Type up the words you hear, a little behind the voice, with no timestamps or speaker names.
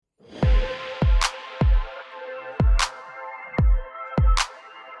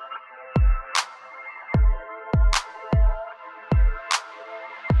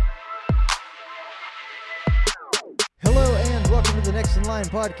Next in Line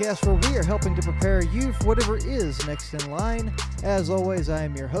podcast, where we are helping to prepare you for whatever is next in line. As always, I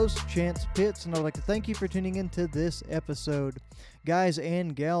am your host, Chance Pitts, and I'd like to thank you for tuning into this episode. Guys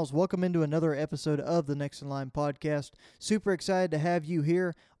and gals, welcome into another episode of the Next in Line podcast. Super excited to have you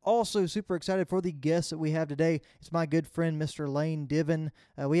here. Also super excited for the guest that we have today. It's my good friend, Mr. Lane Divin.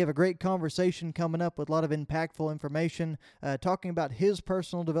 We have a great conversation coming up with a lot of impactful information, talking about his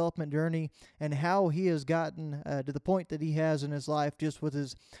personal development journey and how he has gotten to the point that he has in his life, just with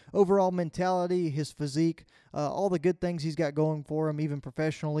his overall mentality, his physique, all the good things he's got going for him, even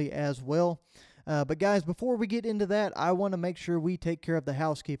professionally as well. But guys, before we get into that, I want to make sure we take care of the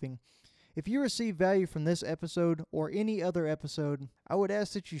housekeeping. If you receive value from this episode or any other episode, I would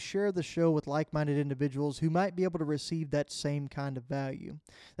ask that you share the show with like-minded individuals who might be able to receive that same kind of value.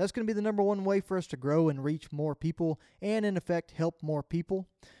 That's going to be the number one way for us to grow and reach more people and, in effect, help more people.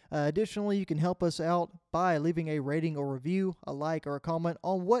 Additionally, you can help us out by leaving a rating or review, a like, or a comment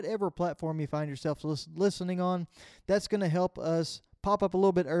on whatever platform you find yourself listening on. That's going to help us pop up a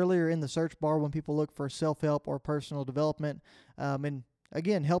little bit earlier in the search bar when people look for self-help or personal development, and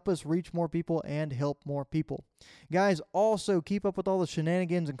again, help us reach more people and help more people. Guys, also keep up with all the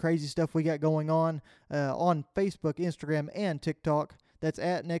shenanigans and crazy stuff we got going on Facebook, Instagram, and TikTok. That's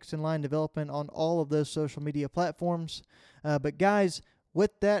at Next in Line Development on all of those social media platforms. But guys,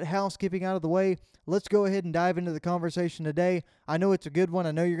 with that housekeeping out of the way, let's go ahead and dive into the conversation today. I know it's a good one.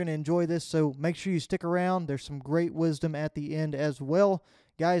 I know you're going to enjoy this, so make sure you stick around. There's some great wisdom at the end as well.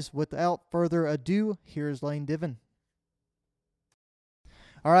 Guys, without further ado, here's Lane Divin.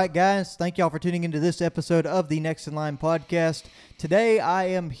 All right, guys, thank y'all for tuning into this episode of the Next in Line podcast. Today, I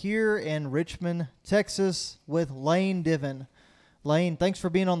am here in Richmond, Texas with Lane Divin. Lane, thanks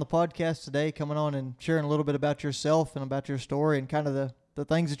for being on the podcast today, coming on and sharing a little bit about yourself and about your story and kind of the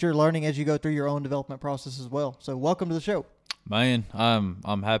things that you're learning as you go through your own development process as well. So welcome to the show. Man,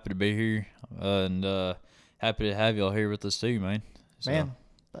 I'm happy to be here and happy to have y'all here with us too, man. So. Man,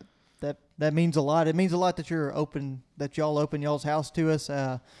 that means a lot. It means a lot that y'all open y'all's house to us.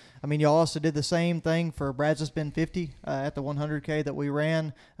 Y'all also did the same thing for Brazos Bend 50 at the 100K that we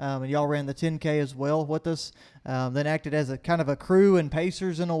ran, and y'all ran the 10K as well with us. Then acted as a kind of a crew and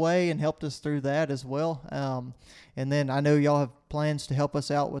pacers in a way and helped us through that as well. And then I know y'all have plans to help us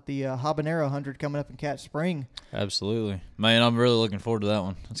out with the Habanero 100 coming up in Cat Spring. Absolutely. Man, I'm really looking forward to that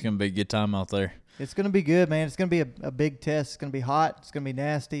one. It's going to be a good time out there. It's going to be good, man. It's going to be a big test. It's going to be hot. It's going to be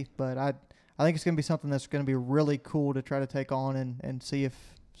nasty, but I think it's going to be something that's going to be really cool to try to take on and see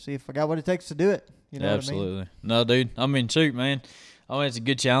if I got what it takes to do it. You know Absolutely. what No, dude. Shoot, man. It's a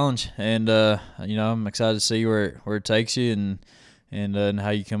good challenge, and I'm excited to see where it takes you and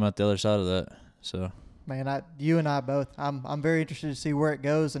how you come out the other side of that. So, man, you and I both. I'm very interested to see where it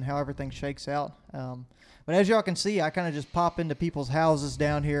goes and how everything shakes out. But as y'all can see, I kind of just pop into people's houses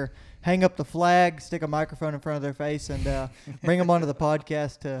down here, hang up the flag, stick a microphone in front of their face, and bring them onto the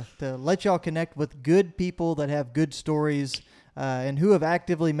podcast to let y'all connect with good people that have good stories and who have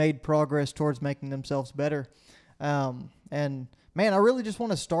actively made progress towards making themselves better. And, man, I really just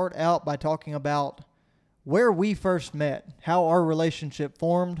want to start out by talking about where we first met, how our relationship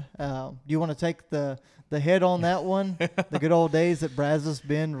formed. Do you want to take the head on that one? The good old days at Brazos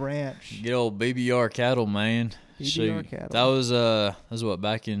Bend Ranch. Good old BBR cattle, man. BBR cattle. That was what,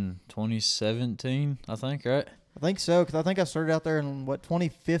 back in 2017, I think, right? I think so, because I think I started out there in,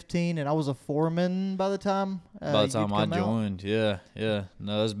 2015, and I was a foreman by the time I joined, yeah.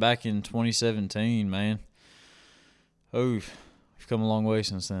 No, it was back in 2017, man. Oh, we've come a long way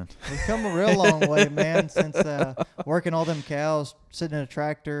since then. We've come a real long way, man, since working all them cows, sitting in a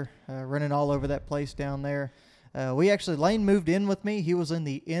tractor, running all over that place down there. Lane moved in with me. He was in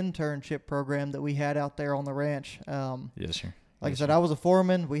the internship program that we had out there on the ranch. Yes, sir. Like I said, I was a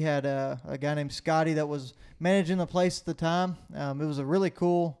foreman. We had a guy named Scotty that was managing the place at the time. It was a really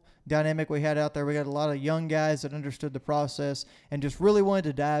cool dynamic we had out there. We got a lot of young guys that understood the process and just really wanted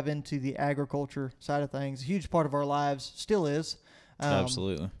to dive into the agriculture side of things. A huge part of our lives, still is.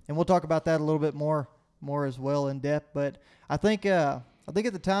 Absolutely. And we'll talk about that a little bit more as well in depth. But I think at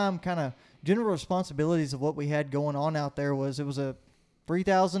the time, kind of general responsibilities of what we had going on out there was a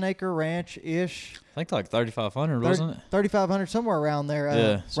 3,000-acre ranch-ish. I think like 3,500, wasn't it? 3,500, somewhere around there.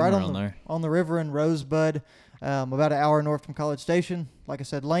 Yeah, right on the river in Rosebud, about an hour north from College Station. Like I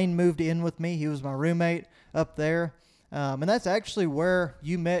said, Lane moved in with me. He was my roommate up there. And that's actually where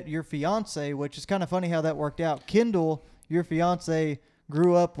you met your fiance, which is kind of funny how that worked out. Kendall, your fiance,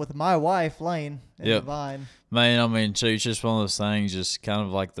 grew up with my wife, Lane, in Divine. Man, it's just one of those things, just kind of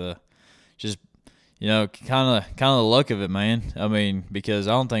like kind of the luck of it, man. Because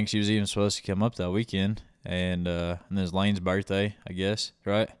I don't think she was even supposed to come up that weekend. and then it's Lane's birthday, I guess,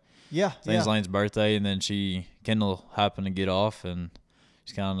 right? Yeah, It's Lane's birthday, and then Kendall happened to get off, and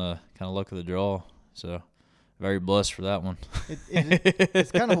it's kind of luck of the draw. So very blessed for that one.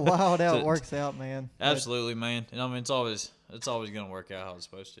 It's kind of wild how it So- works out, man. Absolutely, man. And I mean, it's always going to work out how it's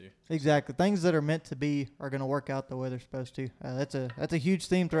supposed to. Exactly. Things that are meant to be are going to work out the way they're supposed to. That's a huge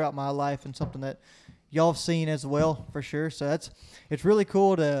theme throughout my life, and something that y'all have seen as well, for sure. So it's really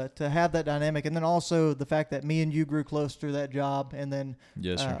cool to have that dynamic, and then also the fact that me and you grew close through that job, and then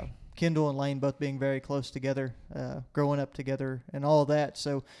Yes, sir. Kendall and Lane both being very close together, growing up together, and all of that.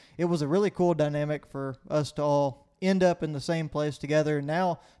 So it was a really cool dynamic for us to all end up in the same place together. And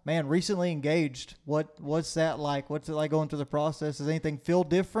now, man, recently engaged. What's that like? What's it like going through the process? Does anything feel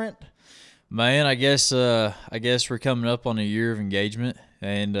different? Man, I guess we're coming up on a year of engagement,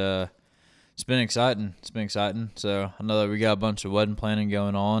 and it's been exciting. So I know that we got a bunch of wedding planning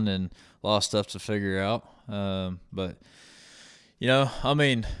going on and a lot of stuff to figure out. But I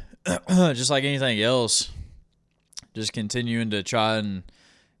mean, just like anything else, just continuing to try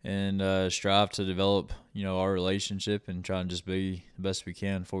and strive to develop, our relationship and try and just be the best we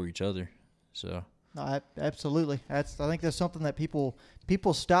can for each other. So. No, absolutely. I think that's something that people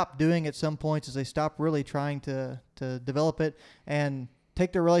stop doing at some points, is they stop really trying to develop it and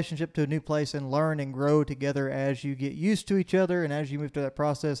take their relationship to a new place and learn and grow together as you get used to each other and as you move through that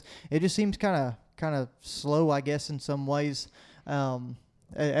process. It just seems kind of slow, I guess, in some ways.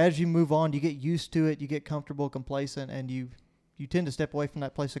 As you move on, you get used to it, you get comfortable, complacent, and you tend to step away from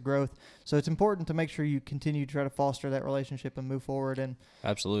that place of growth. So it's important to make sure you continue to try to foster that relationship and move forward. And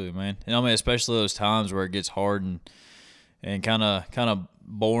Absolutely, man. And I mean, especially those times where it gets hard and kind of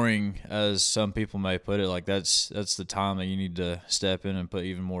boring, as some people may put it. Like that's the time that you need to step in and put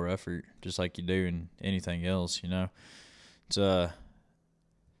even more effort, just like you do in anything else.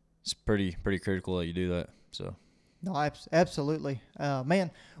 It's pretty critical that you do that. So. No, absolutely.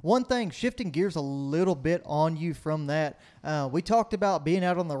 Man, one thing, shifting gears a little bit on you from that, we talked about being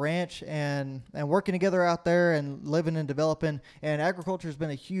out on the ranch and working together out there and living and developing, and agriculture has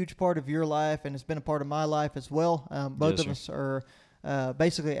been a huge part of your life, and it's been a part of my life as well. Both Yes, of us are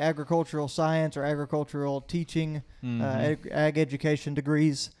basically agricultural science or agricultural teaching, ag education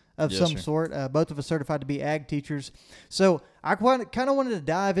degrees of Yes, some sir. sort. Both of us certified to be ag teachers. So I kind of wanted to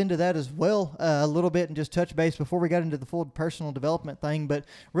dive into that as well a little bit and just touch base before we got into the full personal development thing, but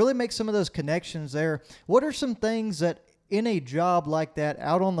really make some of those connections there. What are some things that in a job like that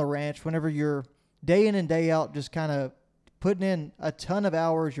out on the ranch, whenever you're day in and day out just kind of putting in a ton of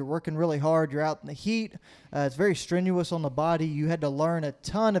hours, you're working really hard, you're out in the heat, it's very strenuous on the body, you had to learn a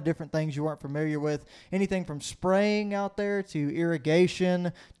ton of different things you weren't familiar with, anything from spraying out there to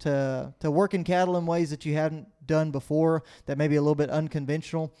irrigation to working cattle in ways that you hadn't done before that may be a little bit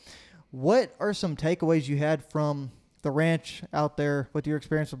unconventional. What are some takeaways you had from the ranch out there with your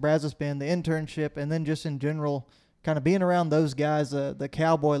experience with Brazos Bend, the internship, and then just in general kind of being around those guys, the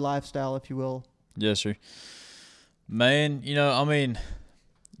cowboy lifestyle, if you will? Yes, sir. Man, I mean,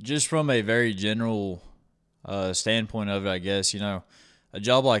 just from a very general standpoint of it, I guess, a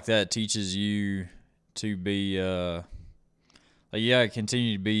job like that teaches you to be,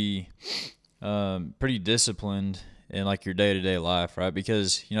 continue to be pretty disciplined in like your day-to-day life, right?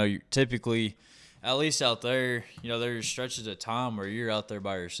 Because, you typically, at least out there, there's stretches of time where you're out there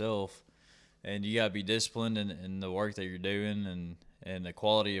by yourself and you got to be disciplined in the work that you're doing and the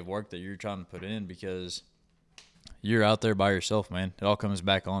quality of work that you're trying to put in, because you're out there by yourself, man. It all comes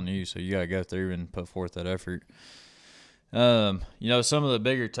back on you, so you got to go through and put forth that effort. Some of the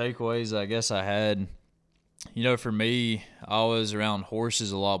bigger takeaways I guess I had, for me, I was around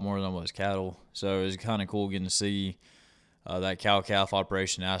horses a lot more than I was cattle. So it was kind of cool getting to see that cow-calf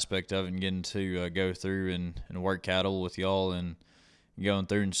operation aspect of it and getting to go through and work cattle with y'all and going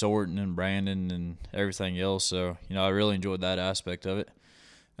through and sorting and branding and everything else. So, I really enjoyed that aspect of it.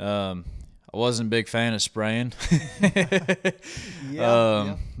 I wasn't a big fan of spraying.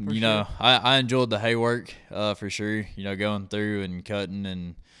 Yeah, for sure. I enjoyed the hay work for sure. Going through and cutting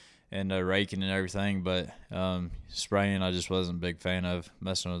and raking and everything, but spraying, I just wasn't a big fan of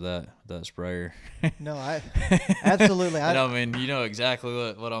messing with that sprayer. No, absolutely. And I mean, you know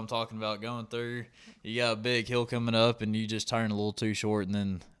exactly what I'm talking about. Going through, you got a big hill coming up, and you just turn a little too short, and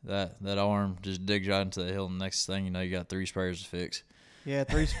then that arm just digs right into the hill. And the next thing you know, you got 3 sprayers to fix. Yeah,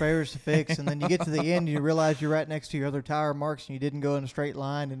 3 spares to fix, and then you get to the end and you realize you're right next to your other tire marks and you didn't go in a straight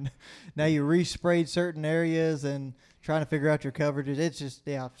line, and now you resprayed certain areas and trying to figure out your coverages. It's just,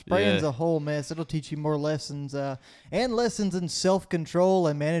 spraying's a whole mess. It'll teach you more lessons, and lessons in self-control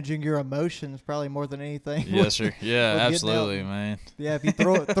and managing your emotions probably more than anything. Yes, sir. Yeah, absolutely, man. Yeah, if you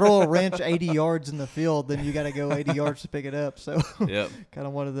throw a wrench 80 yards in the field, then you got to go 80 yards to pick it up. So, yep, kind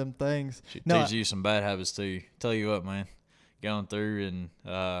of one of them things. Teach you some bad habits too. Tell you what, man. Going through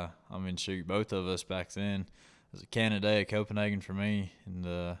and shoot, both of us back then. It was a can a day of Copenhagen for me,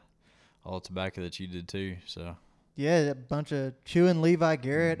 and all the tobacco that you did too. So yeah, a bunch of chewing Levi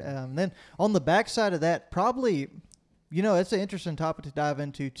Garrett. Then on the backside of that, probably, it's an interesting topic to dive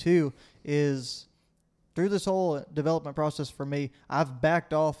into too. Is through this whole development process for me, I've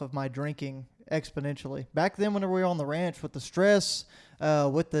backed off of my drinking exponentially. Back then, whenever we were on the ranch, with the stress,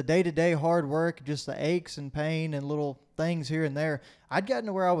 with the day-to-day hard work, just the aches and pain and little things here and there, I'd gotten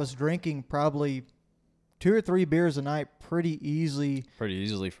to where I was drinking probably 2 or 3 beers a night pretty easily. Pretty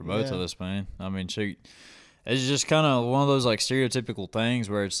easily for both of us, man. I mean, shoot, it's just kind of one of those like stereotypical things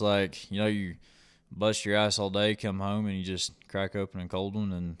where it's like, you bust your ass all day, come home, and you just crack open a cold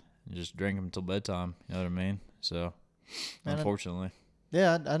one and just drink them until bedtime. You know what I mean? So, unfortunately.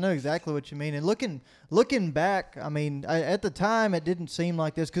 Yeah, I know exactly what you mean. And looking back, at the time it didn't seem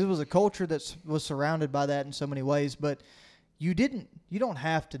like this because it was a culture that was surrounded by that in so many ways. But you don't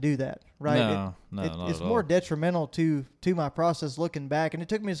have to do that, right? No, not it's at all. more detrimental to my process looking back. And it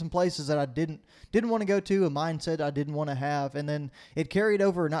took me to some places that I didn't want to go to, a mindset I didn't want to have, and then it carried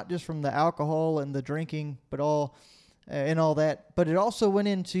over not just from the alcohol and the drinking, but all that. But it also went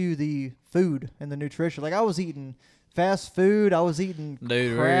into the food and the nutrition. Like I was eating fast food. I was eating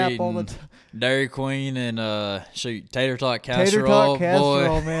crap all the time. Dairy Queen and tater tot casserole.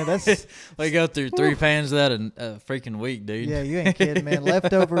 Boy. Man. That's we go through 3 pans of that in a freaking week, dude. Yeah, you ain't kidding, man.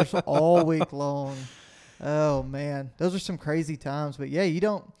 Leftovers all week long. Oh man, those are some crazy times. But yeah, you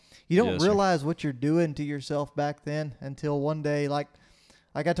don't realize what you're doing to yourself back then until one day, like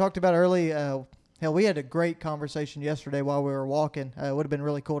I talked about early. Hell, we had a great conversation yesterday while we were walking. It would have been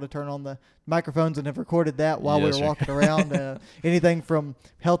really cool to turn on the microphones and have recorded that while we were walking around. Anything from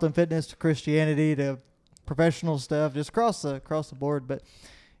health and fitness to Christianity to professional stuff, just across the board. But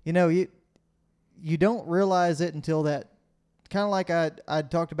you don't realize it until that. Kind of like I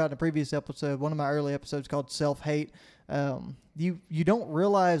talked about in a previous episode, one of my early episodes called self-hate. You don't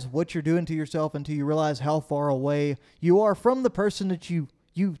realize what you're doing to yourself until you realize how far away you are from the person that you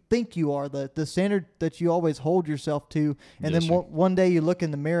think you are, the standard that you always hold yourself to. And then one day you look in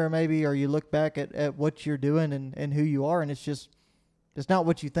the mirror maybe, or you look back at what you're doing and who you are, and it's not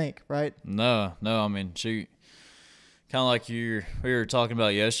what you think, right? No, I mean, shoot, kind of like we were talking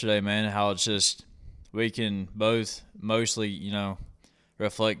about yesterday, man, how it's just we can both mostly,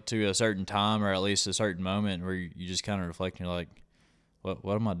 reflect to a certain time or at least a certain moment where you just kind of reflect and you're like,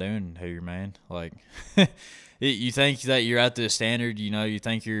 what am I doing here, man? Like, you think that you're at this standard, you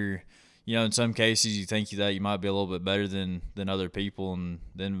think you're, in some cases you think that you might be a little bit better than other people. And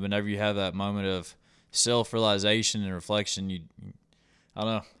then whenever you have that moment of self-realization and reflection, I don't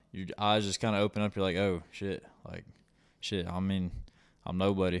know, your eyes just kind of open up. You're like, oh, shit. I'm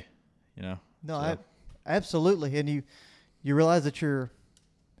nobody, No, so. Absolutely. And you realize that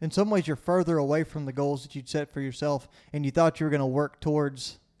in some ways you're further away from the goals that you'd set for yourself and you thought you were going to work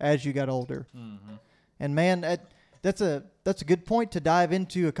towards as you got older. Mm-hmm. And man, that's a good point to dive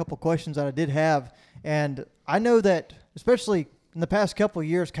into a couple questions that I did have. And I know that especially in the past couple of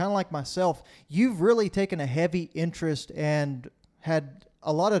years, kind of like myself, you've really taken a heavy interest and had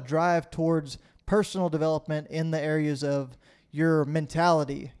a lot of drive towards personal development in the areas of your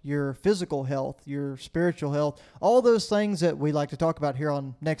mentality, your physical health, your spiritual health, all those things that we like to talk about here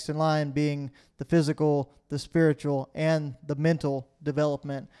on Next in Line, being the physical, the spiritual, and the mental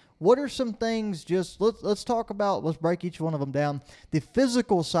development. What are some things, let's talk about, let's break each one of them down. The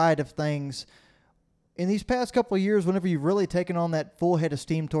physical side of things, in these past couple of years, whenever you've really taken on that full head of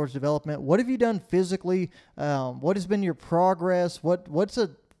steam towards development, what have you done physically? What has been your progress? What's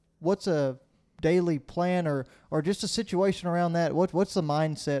a daily plan or just a situation around that? What's the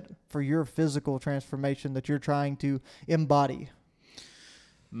mindset for your physical transformation that you're trying to embody?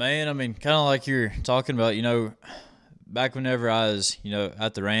 Man, kind of like you're talking about, back whenever I was,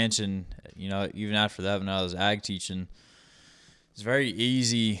 at the ranch and, even after that when I was ag teaching, it's very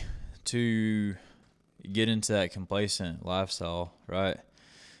easy to get into that complacent lifestyle, right?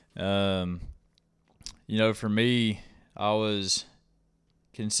 For me, I was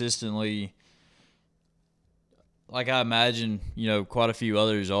consistently, like I imagine, quite a few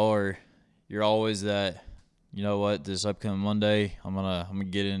others are, you're always that you know what, this upcoming Monday, I'm gonna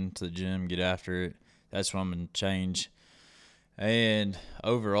get into the gym, get after it. That's what I'm gonna change. And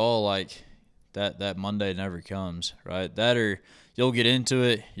overall, like that Monday never comes, right? That or you'll get into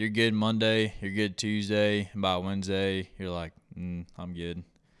it, you're good Monday, you're good Tuesday, and by Wednesday you're like, I'm good,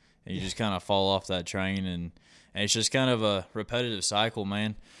 and you just kind of fall off that train, and it's just kind of a repetitive cycle,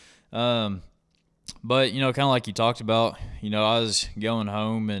 man. But kind of like you talked about, I was going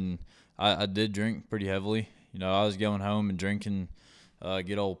home and I did drink pretty heavily. I was going home and drinking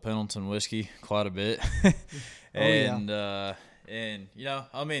good old Pendleton whiskey quite a bit. And I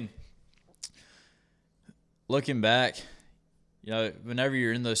mean, looking back, whenever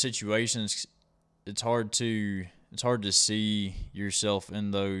you're in those situations, it's hard to see yourself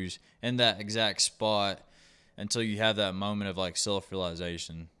in that exact spot until you have that moment of like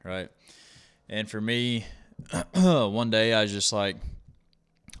self-realization, right? And for me, one day I was just like,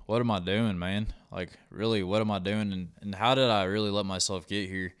 what am I doing, man? Like, really, what am I doing? And how did I really let myself get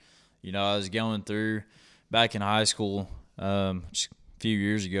here? I was going through back in high school, just a few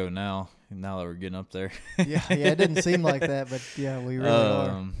years ago now that we're getting up there. yeah, it didn't seem like that, but yeah, we really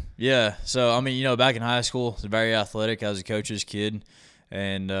are. Yeah, so, I mean, back in high school, I was very athletic. I was a coach's kid,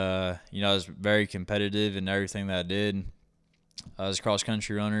 and, I was very competitive in everything that I did. I was a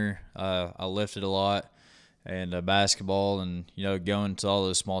cross-country runner. I lifted a lot. And basketball, and going to all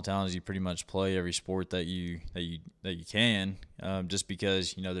those small towns, you pretty much play every sport that you can, just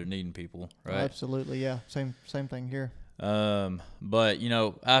because they're needing people, right? Absolutely, yeah. Same thing here. But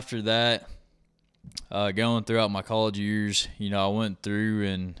after that, going throughout my college years, I went through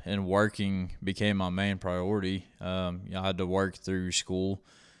and working became my main priority. I had to work through school,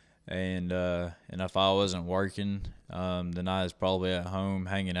 and if I wasn't working, then I was probably at home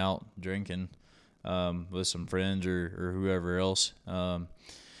hanging out drinking. With some friends or whoever else. And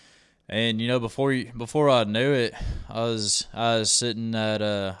before I knew it, I was sitting at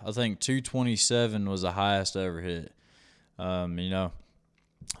I think 227 was the highest I ever hit.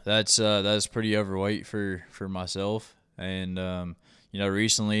 That's pretty overweight for myself. And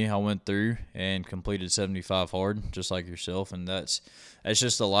recently I went through and completed 75 hard, just like yourself, and that's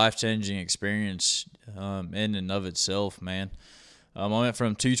just a life-changing experience in and of itself, man. I went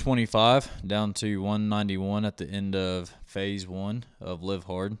from 225 down to 191 at the end of phase 1 of Live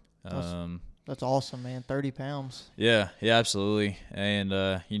Hard. That's awesome, man. 30 pounds. Yeah, absolutely. And,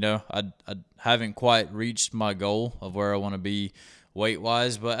 I haven't quite reached my goal of where I want to be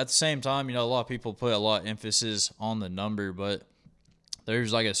weight-wise, but at the same time, a lot of people put a lot of emphasis on the number, but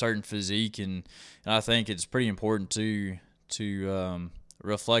there's like a certain physique, and I think it's pretty important to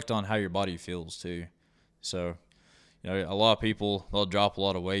reflect on how your body feels too. So, a lot of people, they'll drop a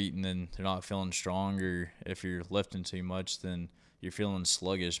lot of weight and then they're not feeling strong, or if you're lifting too much, then you're feeling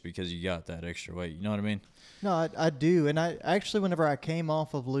sluggish because you got that extra weight. You know what I mean? No, I do. And I actually, whenever I came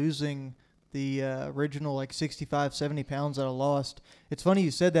off of losing the original like 65, 70 pounds that I lost, it's funny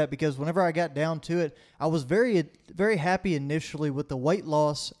you said that, because whenever I got down to it, I was very, very happy initially with the weight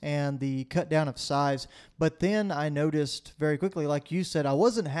loss and the cut down of size. But then I noticed very quickly, like you said, I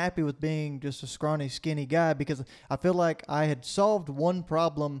wasn't happy with being just a scrawny, skinny guy, because I feel like I had solved one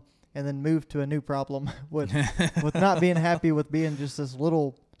problem and then moved to a new problem with not being happy with being just this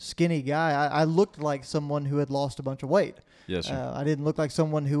little skinny guy. I looked like someone who had lost a bunch of weight. Yes, sir. I didn't look like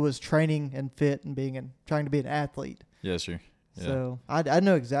someone who was training and fit and trying to be an athlete. Yes, sir. Yeah. So I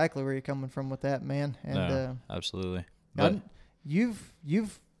know exactly where you're coming from with that, man. And no, absolutely. But you've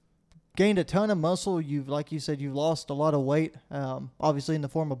gained a ton of muscle. Like you said, you've lost a lot of weight, obviously in the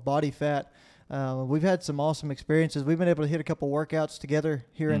form of body fat. We've had some awesome experiences. We've been able to hit a couple workouts together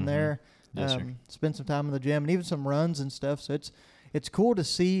here and there. Yes, sir. Spend some time in the gym and even some runs and stuff. So it's cool to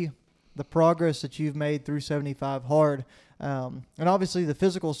see the progress that you've made through 75 hard. And obviously the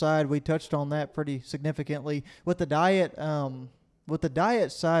physical side, we touched on that pretty significantly. With the diet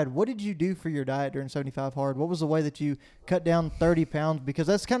side, what did you do for your diet during 75 hard? What was the way that you cut down 30 pounds? Because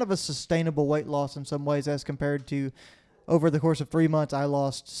that's kind of a sustainable weight loss in some ways, as compared to over the course of 3 months, I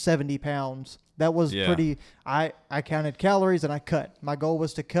lost 70 pounds. That was pretty, I counted calories and I cut. My goal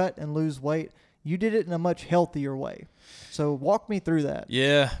was to cut and lose weight. You did it in a much healthier way. So walk me through that.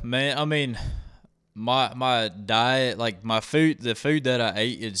 Yeah, man. I mean, my diet, like the food that I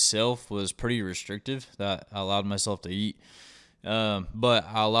ate itself was pretty restrictive, that I allowed myself to eat. But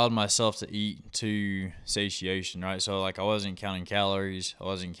I allowed myself to eat to satiation, right? So like I wasn't counting calories, I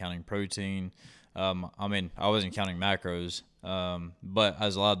wasn't counting protein. I wasn't counting macros, but I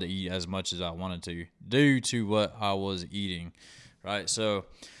was allowed to eat as much as I wanted to due to what I was eating, right? So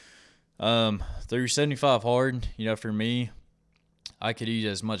through 75 hard, for me, I could eat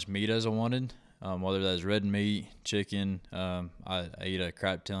as much meat as I wanted. whether that's red meat, chicken. I eat a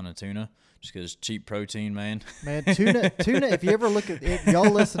crap ton of tuna just because cheap protein, man. Man, tuna. If you ever look at it,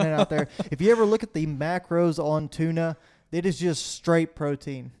 y'all listening out there, if you ever look at the macros on tuna, it is just straight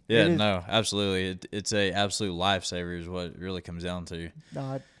protein. Yeah, no, absolutely. It's a absolute lifesaver is what it really comes down to. No,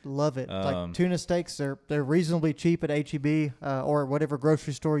 I love it. Like tuna steaks, they're reasonably cheap at HEB or whatever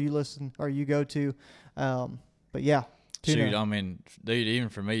grocery store you go to. But yeah, tuna. Shoot, I mean, dude, even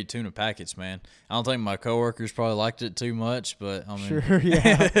for me, tuna packets, man. I don't think my coworkers probably liked it too much, but I mean, sure,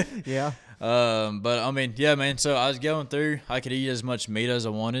 yeah, yeah. But I mean, yeah, man. So I was going through. I could eat as much meat as I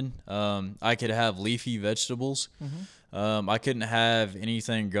wanted. I could have leafy vegetables. Mm-hmm. I couldn't have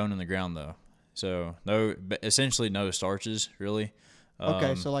anything grown in the ground though. So essentially no starches really.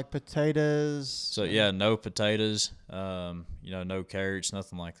 Okay, so like potatoes. So yeah, no potatoes. No carrots,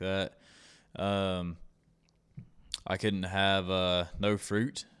 nothing like that. I couldn't have no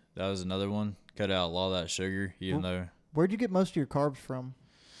fruit. That was another one. Cut out a lot of that sugar, even though. Where'd you get most of your carbs from?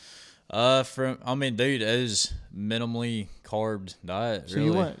 Dude, it was minimally carb diet. So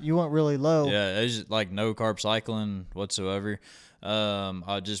really. you went really low. Yeah, it was like no carb cycling whatsoever.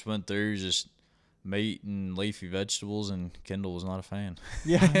 I just went through just meat and leafy vegetables, and Kendall was not a fan.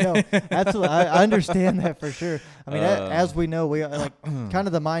 Yeah, no, absolutely. I understand that for sure. I mean, as we know, we like kind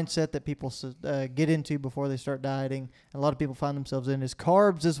of the mindset that people get into before they start dieting. And a lot of people find themselves in is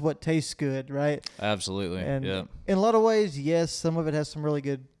carbs is what tastes good, right? Absolutely. And yeah. In a lot of ways, yes, some of it has some really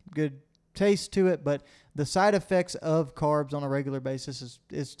good taste to it, but the side effects of carbs on a regular basis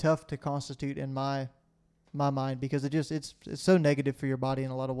is tough to constitute in my mind because it's so negative for your body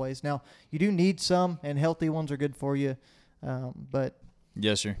in a lot of ways. Now, you do need some, and healthy ones are good for you, but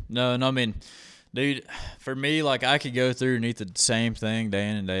yes, sir. No, I mean, dude, for me, like I could go through and eat the same thing day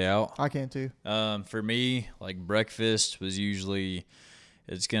in and day out. I can too. For me, like breakfast was usually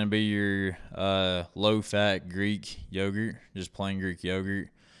it's gonna be your low fat Greek yogurt, just plain Greek yogurt.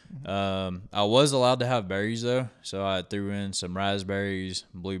 I was allowed to have berries though, so I threw in some raspberries,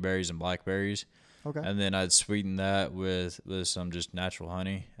 blueberries, and blackberries. Okay. And then I'd sweeten that with some just natural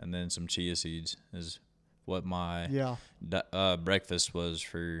honey, and then some chia seeds is what my breakfast was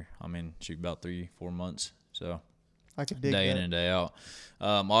for. About 3-4 months. So I could dig day that. in and day out.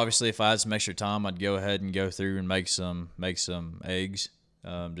 Obviously, if I had some extra time, I'd go ahead and go through and make some eggs,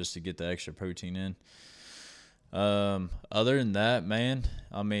 just to get the extra protein in. Other than that, man,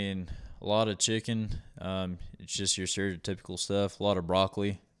 I mean, a lot of chicken. It's just your stereotypical stuff. A lot of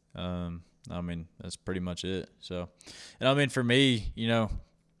broccoli. That's pretty much it. So, and for me,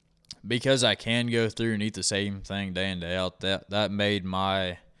 because I can go through and eat the same thing day in, day out, that made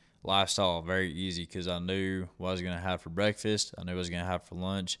my lifestyle very easy because I knew what I was going to have for breakfast. I knew what I was going to have for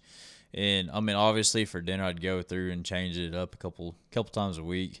lunch. And, obviously for dinner, I'd go through and change it up a couple times a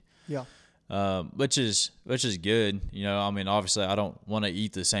week. Yeah. Which is good. Obviously I don't want to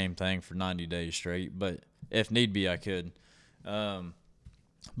eat the same thing for 90 days straight, but if need be, I could.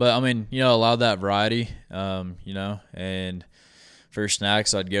 But allow that variety, and for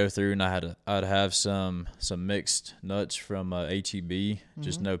snacks, I'd go through and I'd have some mixed nuts from HEB,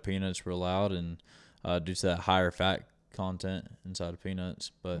 just no peanuts were allowed, and due to that higher fat content inside of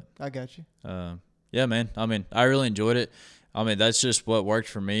peanuts. But I got you. Yeah, man. I really enjoyed it. That's just what worked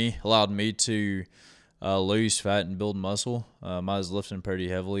for me. Allowed me to lose fat and build muscle. I was lifting pretty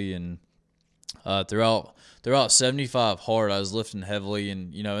heavily, and throughout 75 hard, I was lifting heavily,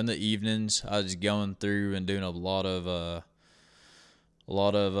 and in the evenings, I was going through and doing a lot of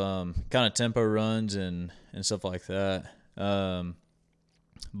kind of tempo runs and stuff like that.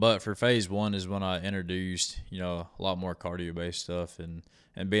 But for phase one is when I introduced a lot more cardio based stuff, and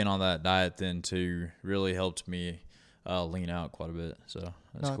being on that diet then too really helped me lean out quite a bit. So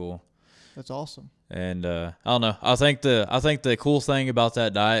that's cool. That's awesome. And I don't know. I think the cool thing about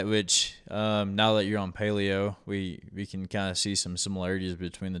that diet, which now that you're on paleo, we can kind of see some similarities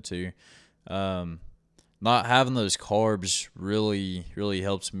between the two. Not having those carbs really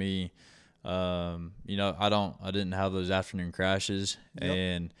helps me. I didn't have those afternoon crashes,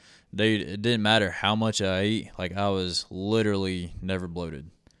 and dude, it didn't matter how much I ate. Like I was literally never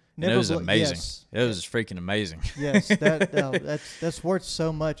bloated. And it was amazing. Yes. It was freaking amazing. Yes, that's worth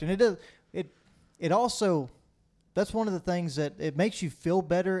so much, and it also, that's one of the things that it makes you feel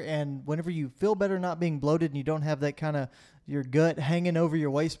better. And whenever you feel better not being bloated and you don't have that kind of your gut hanging over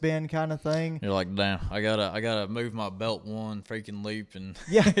your waistband kind of thing, you're like, damn, I gotta move my belt one freaking loop, and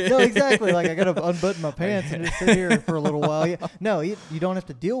no, exactly. Like I gotta unbutton my pants and just sit here for a little while. Yeah, no, you don't have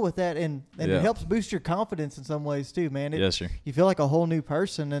to deal with that, and it helps boost your confidence in some ways too, man. Yes, sir. You feel like a whole new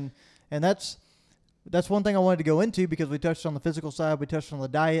person, and that's that's one thing I wanted to go into because we touched on the physical side, we touched on the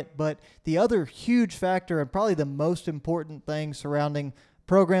diet, but the other huge factor and probably the most important thing surrounding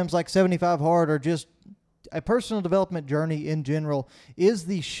programs like 75 Hard or just a personal development journey in general is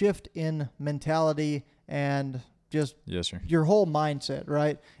the shift in mentality and just Yes, sir. your whole mindset,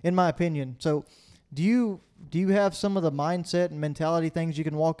 right? In my opinion. So do you have some of the mindset and mentality things you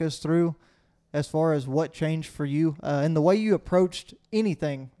can walk us through as far as what changed for you and the way you approached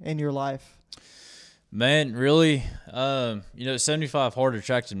anything in your life? Man, really, 75 Hard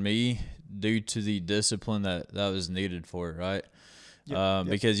attracted me due to the discipline that was needed for it, right? Yep.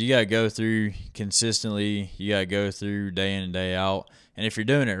 Because you got to go through consistently, you got to go through day in and day out. And if you're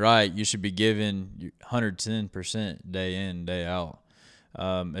doing it right, you should be giving 110% day in, day out.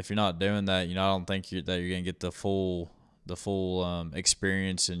 If you're not doing that, I don't think that you're going to get the full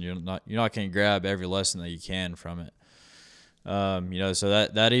experience, and you're not going to grab every lesson that you can from it. So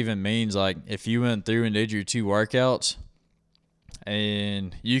that even means like if you went through and did your 2 workouts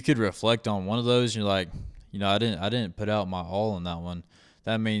and you could reflect on one of those, and you're like, I didn't put out my all on that one.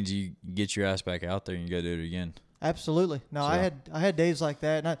 That means you get your ass back out there and you go do it again. Absolutely. No, so, I had days like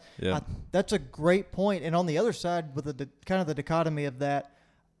that, and that's a great point. And on the other side, with kind of the dichotomy of that,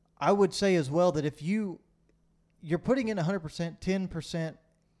 I would say as well that if you're putting in 100%, 10%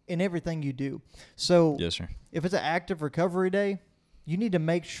 in everything you do. So yes, sir. If it's an active recovery day, you need to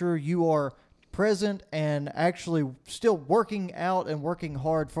make sure you are present and actually still working out and working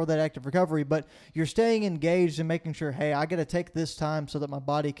hard for that active recovery, but you're staying engaged and making sure, hey, I got to take this time so that my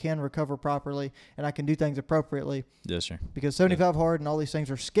body can recover properly and I can do things appropriately. Yes, sir. Because 75 Hard and all these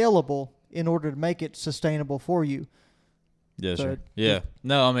things are scalable in order to make it sustainable for you. Yes, sir. Yeah.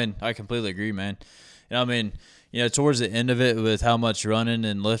 No, I completely agree, man. And towards the end of it, with how much running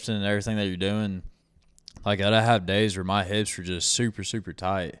and lifting and everything that you're doing, like I have days where my hips were just super, super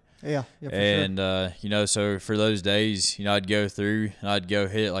tight. Yeah, and sure. So for those days, I'd go through and I'd go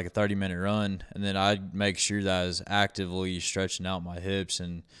hit like a 30-minute run, and then I'd make sure that I was actively stretching out my hips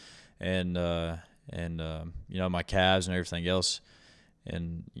and my calves and everything else.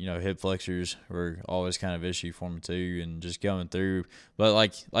 And hip flexors were always kind of issue for me too, and just going through. But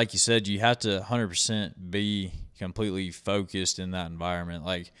like you said, you have to 100% be completely focused in that environment.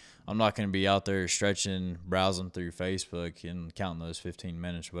 Like, I'm not going to be out there stretching, browsing through Facebook and counting those 15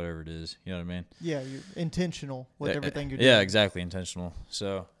 minutes, whatever it is. You know what I mean? Yeah, you're intentional with everything you're doing. Yeah, exactly, intentional.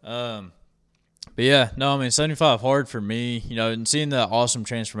 So, but yeah, no, 75 Hard for me, and seeing the awesome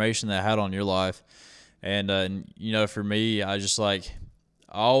transformation that I had on your life. And for me, I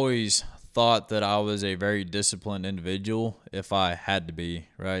always thought that I was a very disciplined individual if I had to be,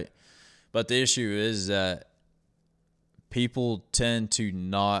 right? But the issue is that people tend to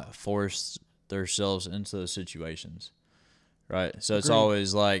not force themselves into those situations, right? So it's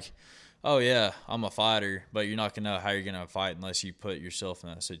always like, oh, yeah, I'm a fighter, but you're not going to know how you're going to fight unless you put yourself in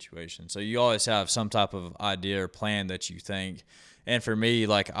that situation. So you always have some type of idea or plan that you think. And for me,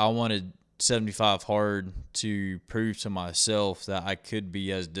 I wanted 75 Hard to prove to myself that I could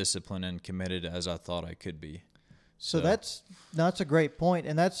be as disciplined and committed as I thought I could be. So that's a great point.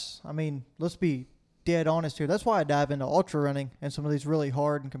 And let's be dead honest here. That's why I dive into ultra running and some of these really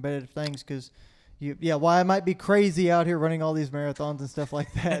hard and competitive things, because why I might be crazy out here running all these marathons and stuff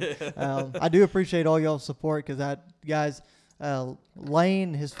like that. I do appreciate all y'all's support, because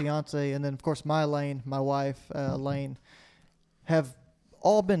Lane, his fiance, and then of course my wife, Lane, have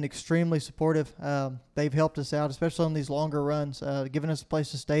all been extremely supportive. They've helped us out, especially on these longer runs, giving us a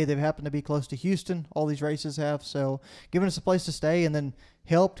place to stay. They've happened to be close to Houston. All these races have, so giving us a place to stay, and then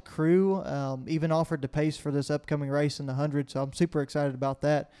helped crew, even offered to pace for this upcoming race in the 100. So I'm super excited about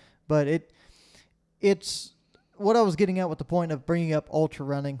that. But it's what I was getting at with the point of bringing up ultra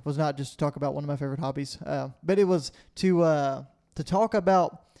running was not just to talk about one of my favorite hobbies, but it was to talk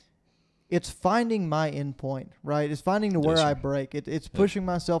about. It's finding my endpoint, right? It's finding to where I break. It's pushing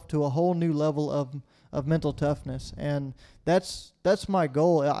myself to a whole new level of mental toughness, and that's my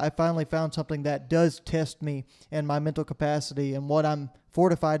goal. I finally found something that does test me and my mental capacity and what I'm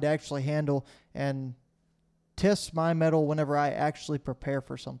fortified to actually handle, and tests my mettle whenever I actually prepare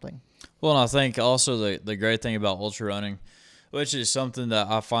for something. Well, and I think also the great thing about ultra running, which is something that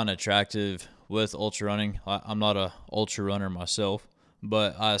I find attractive with ultra running. I'm not a ultra runner myself,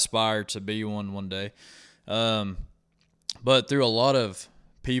 but I aspire to be one day. But through a lot of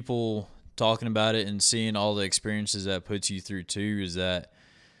people talking about it and seeing all the experiences that puts you through too, is that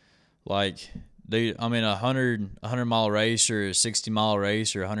a 100-mile race or a 60-mile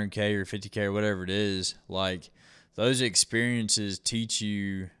race or 100K or 50K or whatever it is, those experiences teach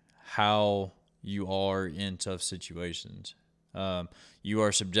you how you are in tough situations. You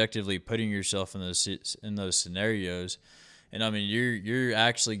are subjectively putting yourself in those scenarios. And I mean, you're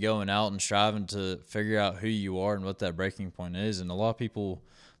actually going out and striving to figure out who you are and what that breaking point is. And a lot of people,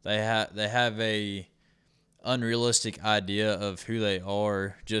 they have a unrealistic idea of who they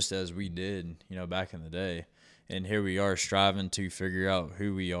are, just as we did, back in the day. And here we are striving to figure out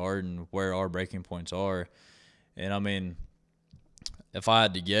who we are and where our breaking points are. And I mean, if I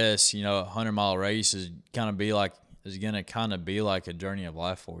had to guess, a 100-mile race is going to kind of be like a journey of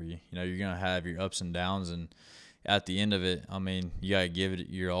life for you. You're going to have your ups and downs, and at the end of it, I mean, you got to give it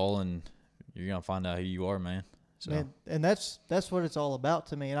your all, and you're going to find out who you are, man. So. And that's what it's all about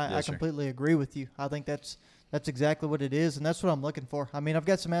to me, and I completely agree with you. I think that's exactly what it is, and that's what I'm looking for. I mean, I've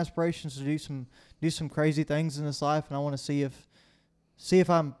got some aspirations to do some crazy things in this life, and I want to see if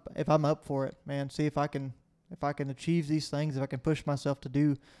I'm up for it, man. See if I can achieve these things, if I can push myself to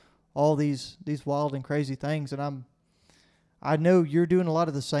do all these wild and crazy things. And I know you're doing a lot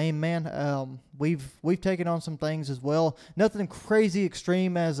of the same, man. We've taken on some things as well. Nothing crazy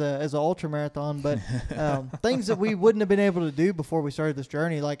extreme as a ultra marathon, but things that we wouldn't have been able to do before we started this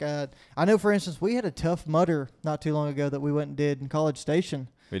journey. Like I know, for instance, we had a Tough Mudder not too long ago that we went and did in College Station.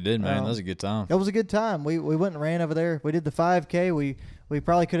 We did, man. That was a good time. That was a good time. We went and ran over there. We did the 5K. We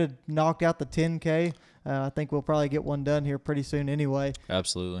probably could have knocked out the 10K. I think we'll probably get one done here pretty soon anyway.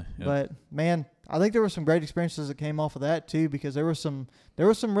 Absolutely. Yep. But man, I think there were some great experiences that came off of that too, because there were some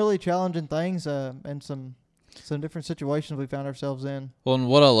really challenging things and some different situations we found ourselves in. Well, and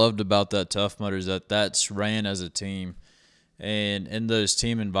what I loved about that Tough Mudder is that's ran as a team. And in those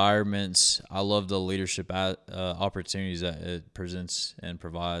team environments, I love the leadership opportunities that it presents and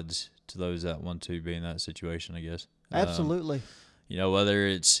provides to those that want to be in that situation, I guess. Absolutely. Whether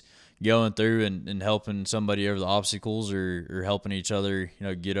it's going through and helping somebody over the obstacles or helping each other,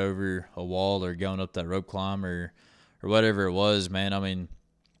 get over a wall or going up that rope climb or whatever it was, man. I mean,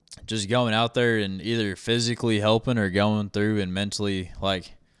 just going out there and either physically helping or going through and mentally,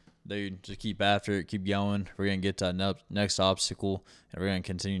 like, dude, just keep after it, keep going. We're going to get to that next obstacle, and we're going to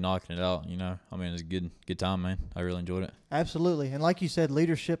continue knocking it out, I mean, it's a good time, man. I really enjoyed it. Absolutely. And like you said,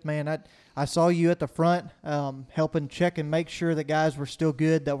 leadership, man, I saw you at the front helping check and make sure that guys were still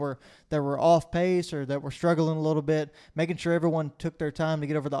good, that were off pace or that were struggling a little bit, making sure everyone took their time to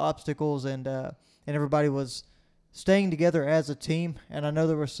get over the obstacles and everybody was staying together as a team. And I know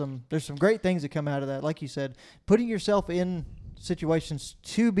there's some great things that come out of that. Like you said, putting yourself in situations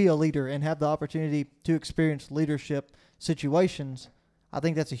to be a leader and have the opportunity to experience leadership situations, I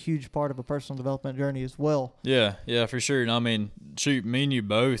think that's a huge part of a personal development journey as well. Yeah, for sure. And I mean, shoot, me and you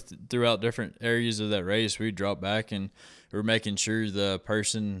both throughout different areas of that race, we dropped back and we're making sure the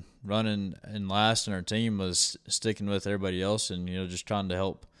person running in last in our team was sticking with everybody else and, just trying to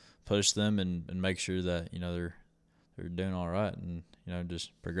help push them and make sure that, they're doing all right and,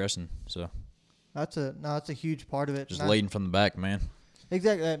 just progressing. So that's a huge part of it. Just leading from the back, man.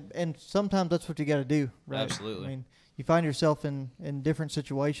 Exactly. And sometimes that's what you got to do, right? Absolutely. I mean, you find yourself in different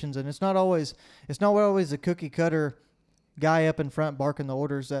situations, and it's not always the cookie cutter guy up in front barking the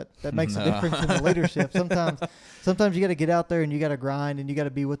orders that makes a difference in the leadership. Sometimes you got to get out there and you got to grind and you got to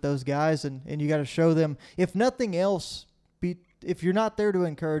be with those guys and you got to show them, if nothing else, if you're not there to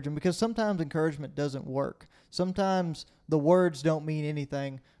encourage them, because sometimes encouragement doesn't work. Sometimes the words don't mean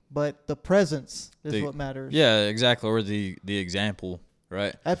anything, but the presence is what matters. Yeah, exactly. Or the example,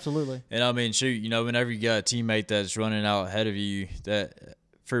 right? Absolutely. And I mean, shoot, whenever you got a teammate that's running out ahead of you, that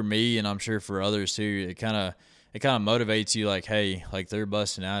for me and I'm sure for others too, it kind of motivates you. Like, hey, like they're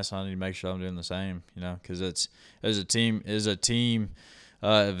busting ass, I need to make sure I'm doing the same. Because it's a team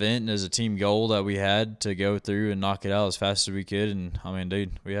event and as a team goal that we had to go through and knock it out as fast as we could. And I mean,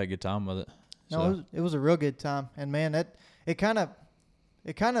 dude, we had a good time with it. No, it was a real good time. And man, it kind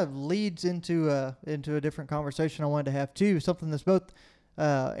of leads into a different conversation I wanted to have too. Something that's both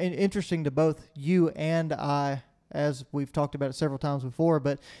interesting to both you and I, as we've talked about it several times before.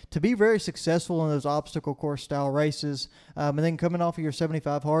 But to be very successful in those obstacle course style races, and then coming off of your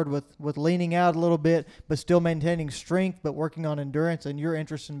 75 hard with leaning out a little bit, but still maintaining strength, but working on endurance, and your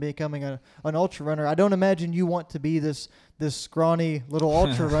interest in becoming an ultra runner. I don't imagine you want to be this scrawny little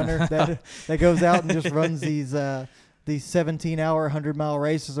ultra runner that goes out and just runs these 17-hour, 100-mile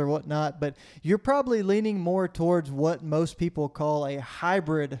races or whatnot, but you're probably leaning more towards what most people call a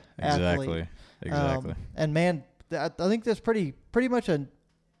hybrid athlete. Exactly. And man, I think that's pretty much a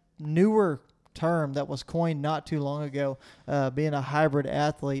newer term that was coined not too long ago, being a hybrid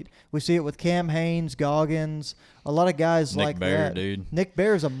athlete. We see it with Cam Hanes, Goggins, a lot of guys Nick like Bear, that. Dude. Nick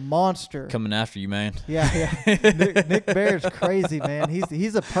Bear is a monster. Coming after you, man. Yeah. Nick Bear is crazy, man.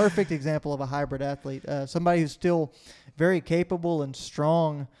 He's a perfect example of a hybrid athlete. Somebody who's still very capable and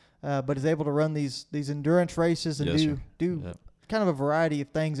strong, but is able to run these endurance races and do Yep. kind of a variety of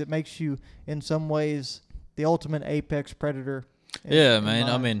things. It makes you, in some ways, the ultimate apex predator. Man.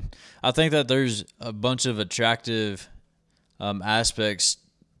 I mean, I think that there's a bunch of attractive aspects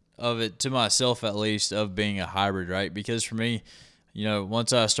of it, to myself at least, of being a hybrid, right? Because for me,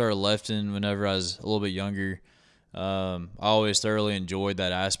 once I started lifting whenever I was a little bit younger, I always thoroughly enjoyed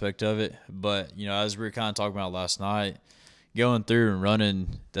that aspect of it. But, as we were kind of talking about last night, going through and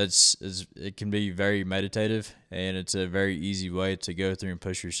running, it can be very meditative, and it's a very easy way to go through and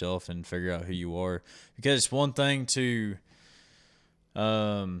push yourself and figure out who you are. Because it's one thing to,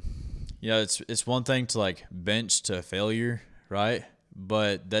 it's one thing to like bench to failure, right?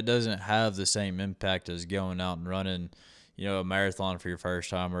 But that doesn't have the same impact as going out and running, a marathon for your first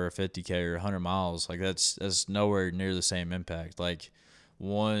time, or a 50K or 100 miles. Like that's nowhere near the same impact. Like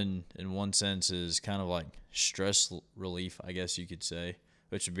one, in one sense, is kind of like stress relief, I guess you could say,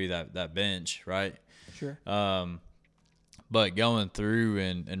 which would be that bench, right? Sure. But going through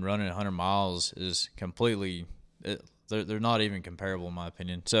and running 100 miles is completely, they're not even comparable in my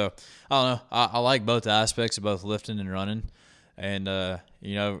opinion. So I don't know. I like both aspects of both lifting and running. And, a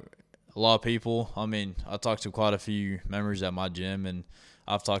lot of people, I mean, I talked to quite a few members at my gym, and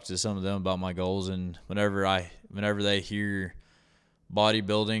I've talked to some of them about my goals. And whenever they hear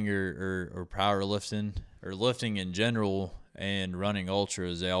bodybuilding or powerlifting or lifting in general and running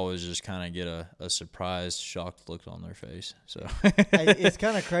ultras, they always just kind of get a surprised, shocked look on their face. So It's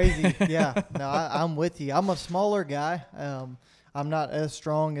kind of crazy. Yeah, no, I'm with you. I'm a smaller guy. I'm not as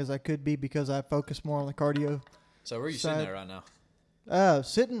strong as I could be because I focus more on the cardio. So where are you sitting at right now?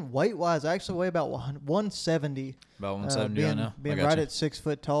 Sitting weight-wise, I actually weigh about 170. About 170 right now? Being right at 6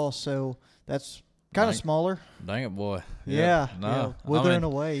 foot tall, so that's kind of smaller. Dang it, boy. Yeah. No. Withering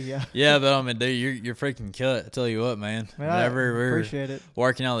away, yeah. Yeah, but I mean, dude, you're freaking cut. I tell you what, man. Whenever we're appreciate it.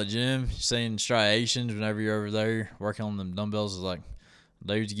 Working out at the gym, seeing striations whenever you're over there, working on them dumbbells, is like,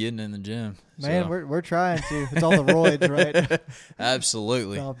 dude's getting in the gym. Man, so. we're trying to. It's all the roids, right?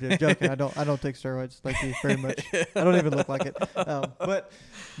 Absolutely. No, I'm just joking. I don't take steroids. Thank you very much. I don't even look like it. But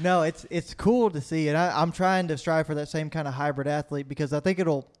no, it's cool to see, and I'm trying to strive for that same kind of hybrid athlete because I think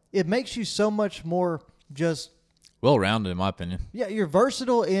it makes you so much more just well-rounded, in my opinion. Yeah, you're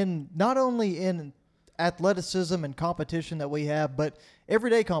versatile in not only in athleticism and competition that we have, but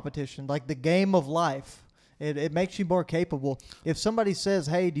everyday competition, like the game of life. It makes you more capable. If somebody says,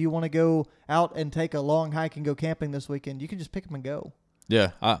 hey, do you want to go out and take a long hike and go camping this weekend, you can just pick them and go.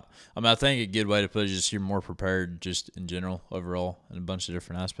 Yeah. I mean, I think a good way to put it is just you're more prepared just in general, overall, in a bunch of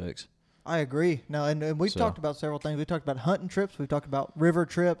different aspects. I agree. No, and we've talked about several things. We talked about hunting trips. We've talked about river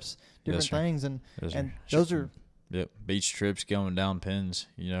trips, different things. And those are... Yep. Beach trips, going down pins,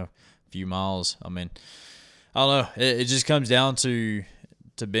 a few miles. I mean, I don't know. It just comes down to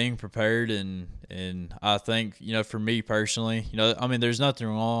being prepared, and I think, for me personally, I mean, there's nothing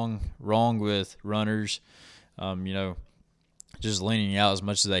wrong with runners, just leaning out as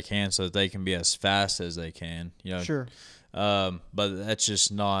much as they can so that they can be as fast as they can, Sure. But that's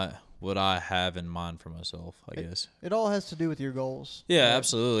just not what I have in mind for myself, I guess. It all has to do with your goals. Yeah,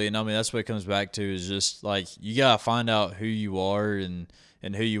 absolutely. And I mean, that's what it comes back to, is just like, you got to find out who you are and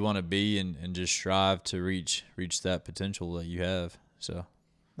who you want to be, and just strive to reach that potential that you have. So.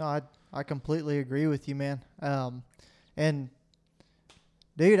 No, I completely agree with you, man. And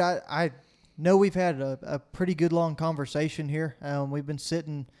dude, I know we've had a pretty good long conversation here. We've been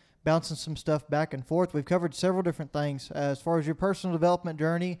sitting, bouncing some stuff back and forth. We've covered several different things. As far as your personal development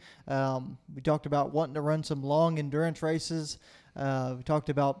journey, we talked about wanting to run some long endurance races. We talked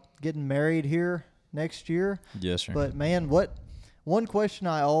about getting married here next year. Yes, sir. But man, one question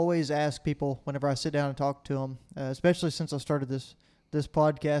I always ask people whenever I sit down and talk to them, especially since I started this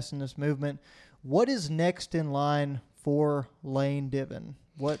podcast and this movement, what is next in line for Lane Divin?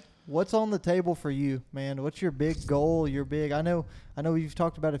 What's on the table for you, man? What's your big goal? I know you've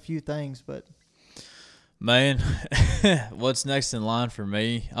talked about a few things, but man, what's next in line for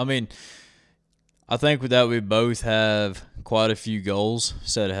me? I mean, I think with that, we both have quite a few goals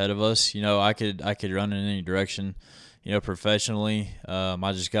set ahead of us. I could run in any direction. Professionally,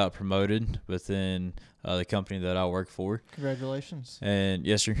 I just got promoted within the company that I work for. Congratulations. And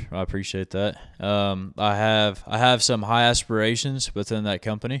yes, sir, I appreciate that. I have some high aspirations within that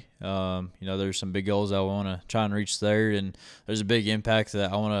company. There's some big goals I want to try and reach there, and there's a big impact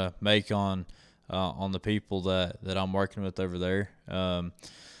that I want to make on the people that I'm working with over there. I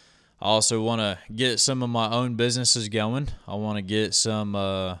also want to get some of my own businesses going. I want to get some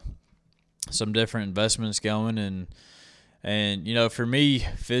different investments going, and And, for me,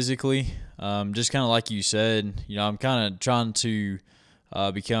 physically, just kind of like you said, I'm kind of trying to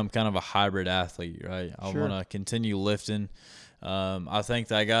become kind of a hybrid athlete, right? I Sure. want to continue lifting. I think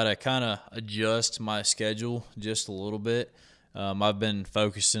that I got to kind of adjust my schedule just a little bit. I've been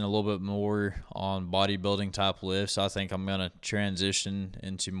focusing a little bit more on bodybuilding type lifts. I think I'm going to transition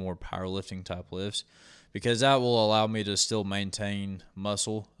into more powerlifting type lifts because that will allow me to still maintain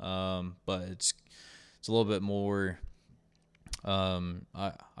muscle, but it's a little bit more,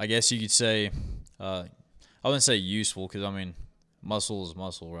 I guess you could say, I wouldn't say useful because, muscle is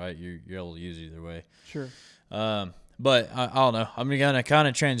muscle, right? You're able to use it either way. Sure. But I don't know. I'm going to kind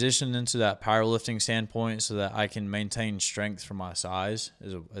of transition into that powerlifting standpoint so that I can maintain strength for my size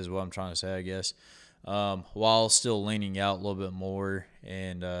is what I'm trying to say, I guess, while still leaning out a little bit more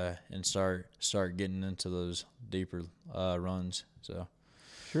and start getting into those deeper runs. So.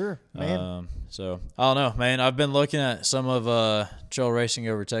 Sure, man. So I don't know, man. I've been looking at some of Trail Racing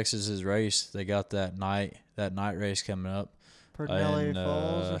Over Texas's race. They got that night race coming up. Pernelle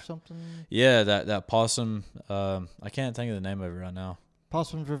Falls or something? Yeah, that Possum. I can't think of the name of it right now.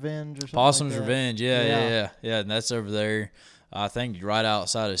 Possum's Revenge or something. Possum's like that. Revenge. Yeah. And that's over there. I think right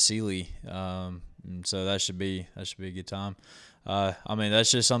outside of Sealy. And so that should be a good time.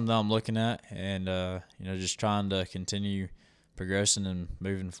 That's just something that I'm looking at, and just trying to continue progressing and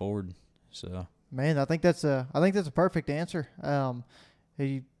moving forward. So, man, I think that's a perfect answer.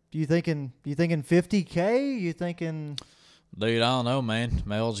 You thinking 50K? You thinking? Dude, I don't know, man.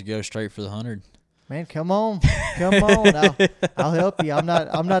 May as well go straight for the 100. Man, come on. I'll help you. I'm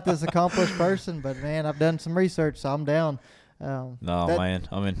not this accomplished person, but man, I've done some research, so I'm down. Man.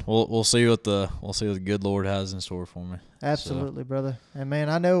 We'll see what the good Lord has in store for me. Absolutely, brother. And man,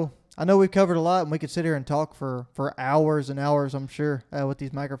 I know we've covered a lot, and we could sit here and talk for hours and hours, I'm sure, with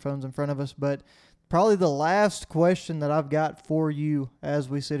these microphones in front of us. But probably the last question that I've got for you as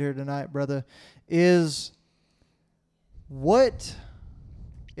we sit here tonight, brother, is what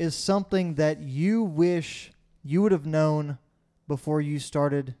is something that you wish you would have known before you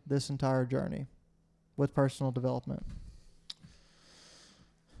started this entire journey with personal development?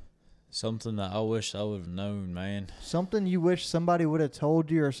 Something that I wish I would have known, man. Something you wish somebody would have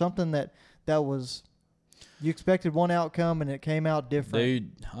told you, or something that was you expected one outcome and it came out different.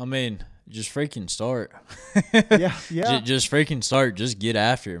 Dude, just freaking start. Yeah. Just freaking start. Just get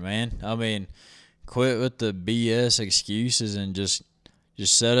after it, man. Quit with the BS excuses and just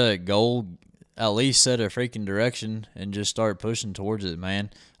set a goal, at least set a freaking direction, and just start pushing towards it, man.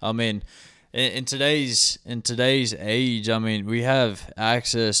 In today's age, we have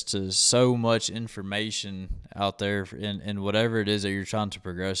access to so much information out there in whatever it is that you're trying to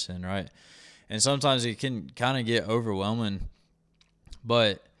progress in, right? And sometimes it can kind of get overwhelming,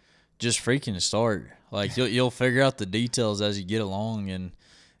 but just freaking start. Like you'll figure out the details as you get along,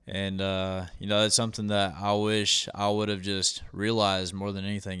 and that's something that I wish I would have just realized more than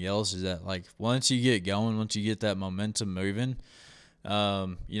anything else is that, like, once you get going, once you get that momentum moving, I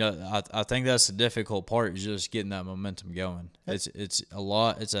think that's the difficult part is just getting that momentum going. It's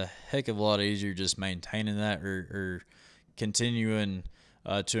a heck of a lot easier just maintaining that or continuing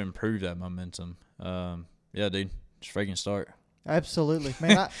to improve that momentum. Yeah, dude, just freaking start. Absolutely,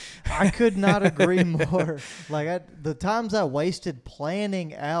 man. I could not agree more. Like the times I wasted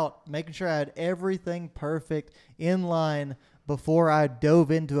planning out, making sure I had everything perfect in line before I dove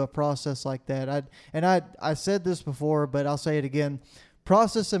into a process like that. I said this before, but I'll say it again.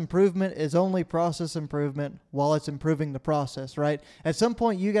 Process improvement is only process improvement while it's improving the process, right? At some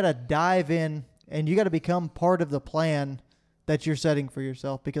point, you got to dive in and you got to become part of the plan that you're setting for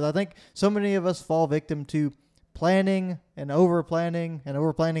yourself, because I think so many of us fall victim to planning and over planning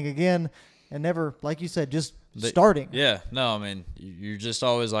again, and never, like you said, just starting. Yeah, no, you're just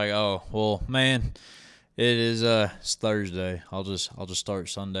always like, oh, well, man, it is it's Thursday. I'll just start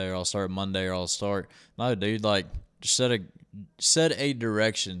Sunday, or I'll start Monday, or I'll start. No, dude, like just set a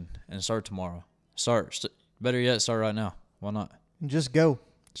direction and start tomorrow. Better yet, start right now. Why not? And just go.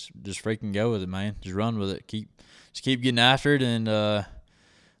 Just freaking go with it, man. Just run with it. Keep getting after it, and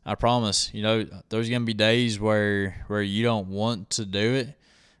I promise, there's gonna be days where you don't want to do it,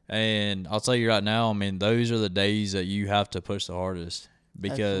 and I'll tell you right now, those are the days that you have to push the hardest,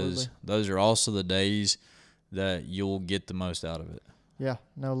 because those are also the days that you'll get the most out of it. Yeah.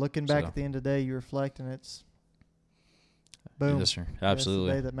 No, looking back at the end of the day, you reflect, and it's boom. Yes, sir. Absolutely.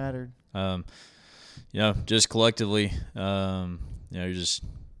 That's the day that mattered. Just collectively, just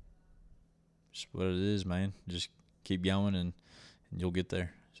what it is, man. Just keep going, and you'll get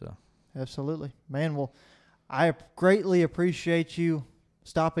there. So. Absolutely, man. Well, I greatly appreciate you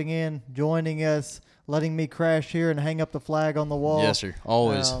stopping in, joining us, letting me crash here and hang up the flag on the wall. Yes, sir.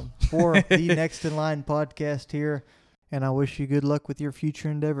 Always. For the Next in Line podcast here. And I wish you good luck with your future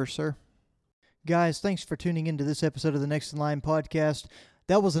endeavors, sir. Guys, thanks for tuning into this episode of the Next in Line podcast.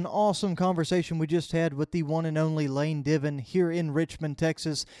 That was an awesome conversation we just had with the one and only Lane Divin here in Richmond,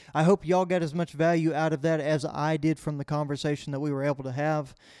 Texas. I hope y'all got as much value out of that as I did from the conversation that we were able to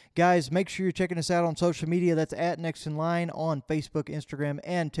have. Guys, make sure you're checking us out on social media. That's at Next in Line on Facebook, Instagram,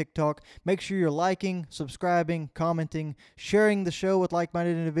 and TikTok. Make sure you're liking, subscribing, commenting, sharing the show with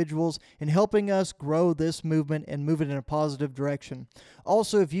like-minded individuals, and helping us grow this movement and move it in a positive direction.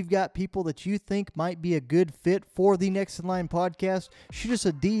 Also, if you've got people that you think might be a good fit for the Next in Line podcast, shoot us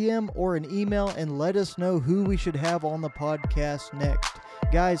a DM or an email and let us know who we should have on the podcast next.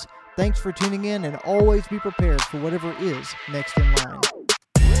 Guys, thanks for tuning in, and always be prepared for whatever is next in line.